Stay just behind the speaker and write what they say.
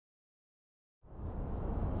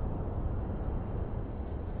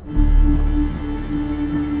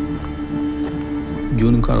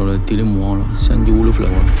June Carola Tilimora, Sandy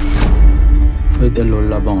Woolflower. Fetello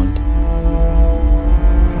Labant.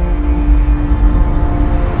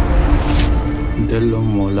 Dello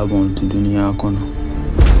mo Labant Dunia Cono.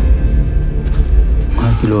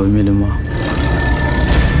 Makilo Milima.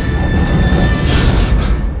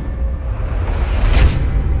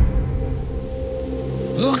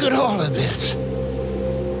 Look at all of this.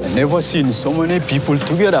 I've never seen so many people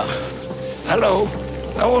together. Hello.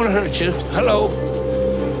 I won't hurt you. Hello.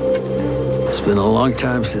 It's been a long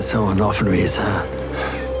time since someone offered me his hand.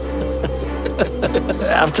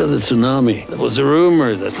 After the tsunami, there was a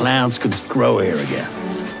rumor that plants could grow here again.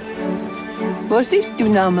 Was is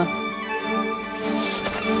tsunami?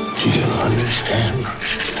 Do you understand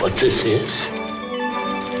what this is?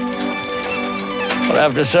 But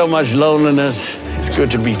after so much loneliness, it's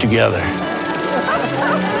good to be together.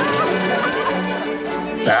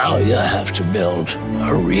 Now you have to build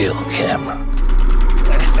a real camera.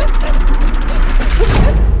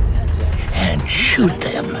 And shoot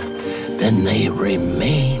them. Then they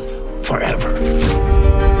remain forever.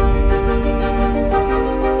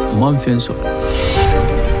 Man fenso.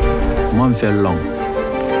 Man fel long.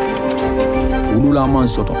 Ulula man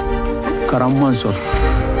soto. Karam man soto.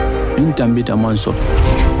 Intambita man soto.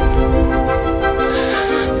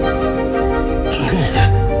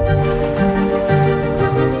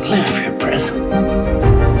 Live your present.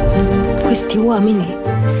 Questi uomini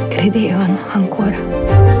credevano ancora.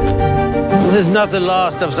 This is not the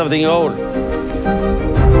last of something old.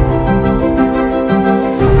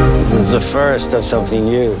 It's the first of something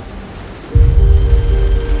new.